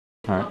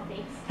Alright.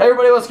 Hey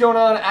everybody, what's going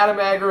on? Adam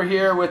Agro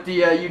here with the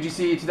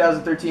U.G.C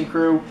 2013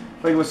 crew.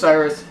 Playing with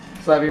Cyrus,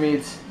 Slappy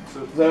Meats,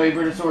 Zoe,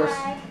 Britosaurus.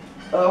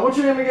 What's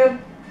your name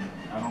again?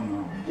 I don't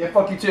know. Yeah,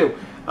 fuck you too.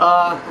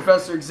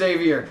 Professor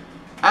Xavier.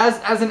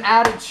 As an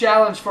added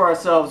challenge for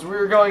ourselves,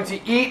 we're going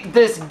to eat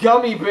this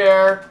gummy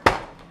bear,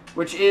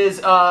 which is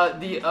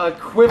the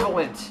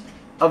equivalent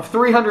of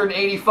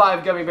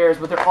 385 gummy bears,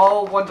 but they're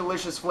all one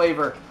delicious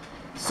flavor.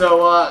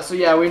 So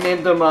yeah, we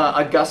named them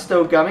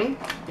Augusto Gummy.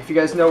 If you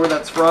guys know where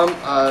that's from,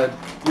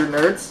 you're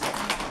nerds.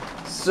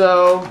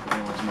 So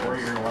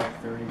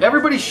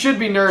everybody should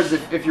be nerds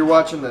if you're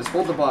watching this.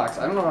 Hold the box.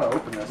 I don't know how to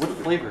open this. What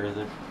flavor is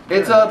it?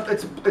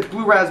 It's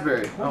blue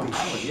raspberry.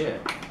 Oh yeah.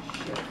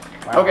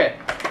 Wow. Okay,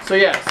 so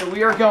yeah, so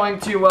we are going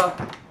to.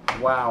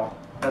 Wow,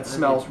 that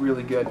smells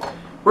really good.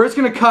 We're just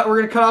gonna cut. We're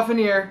gonna cut off an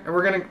ear, and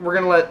we're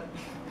gonna let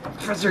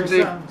Professor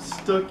Xavier. I'm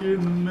stuck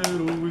in the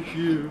middle with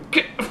you.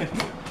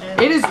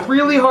 It is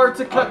really hard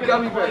to cut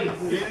gummy bears.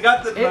 He's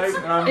got the knife,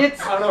 and I'm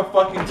kind of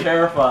fucking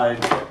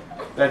terrified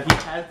that he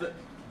has the.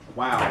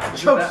 Wow.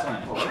 Choke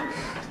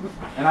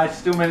And I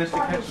still managed to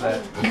catch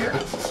that. Here.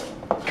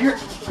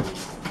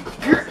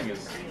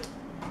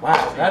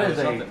 Wow, that is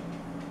a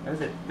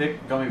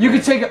thick gummy bear. You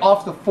can take it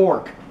off the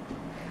fork.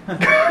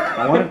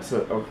 I want it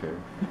to. Okay.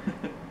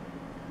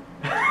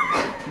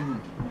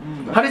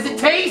 How does it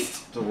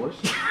taste?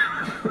 Delicious.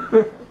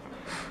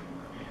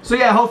 So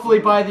yeah, hopefully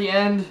by the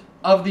end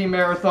of the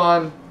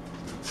marathon,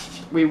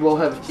 we will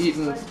have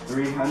eaten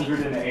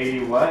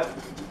 380 what?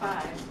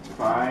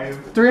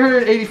 5.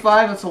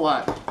 385. That's a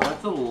lot.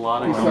 That's a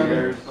lot of gummy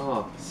bears.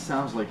 Oh,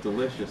 sounds like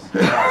delicious.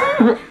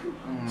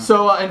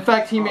 So in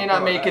fact, he may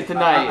not make it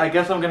tonight. I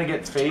guess I'm gonna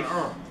get face.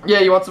 Yeah,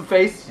 you want some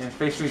face? Yeah,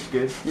 face meat's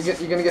good.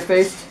 You're gonna get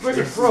faced? Look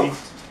at throat.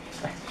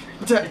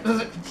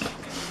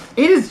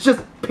 It is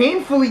just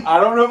painfully. I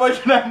don't know if I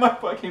should have my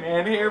fucking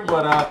hand here,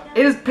 but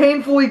It is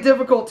painfully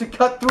difficult to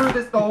cut through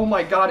this. Oh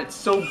my god, it's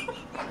so.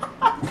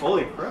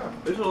 holy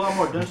crap! This is a lot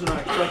more dense than I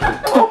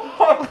expected.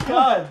 Oh my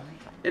god!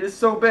 It is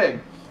so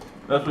big.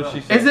 That's what she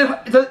said.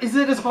 Is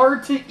it as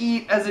hard to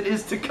eat as it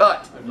is to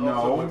cut?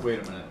 No. Wait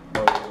a minute.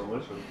 That was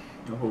delicious.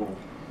 No.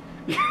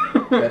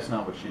 That's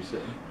not what she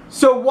said.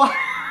 So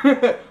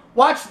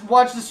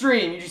watch the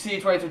stream. U.G.C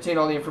 2013.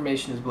 All the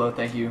information is below.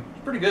 Thank you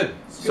Pretty good.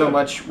 so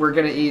much. We're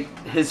gonna eat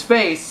his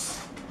face,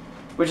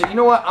 which you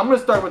know what? I'm gonna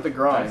start with the I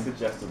grind.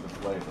 suggested the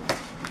flavor.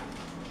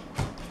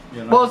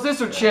 You know? Well, it's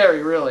this or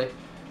cherry, really.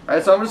 All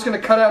right, so I'm just gonna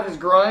cut out his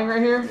groin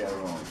right here. Yeah,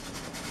 wrong.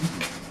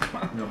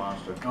 You're a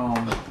monster.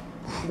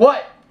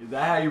 What? Is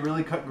that how you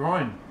really cut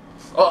groin?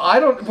 Oh, I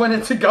don't. When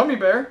it's a gummy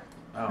bear.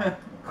 Oh.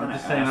 I'm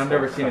just saying, I've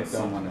never seen it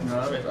done. No,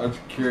 I'm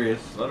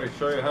curious. Let me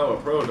show you how a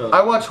pro does.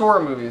 I watch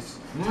horror movies.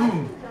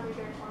 I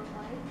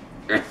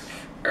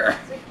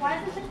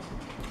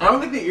don't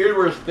think the ears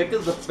were as thick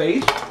as the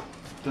face,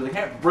 because they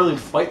can't really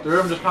bite through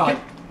them. Just kind of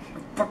like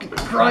Fucking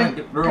trying to grind.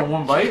 get through in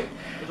one bite.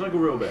 It's like a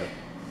real bear.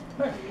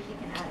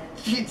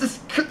 Jesus.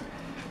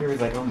 He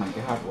was like, oh my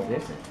god, what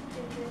is it?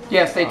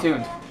 Yeah, stay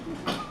tuned.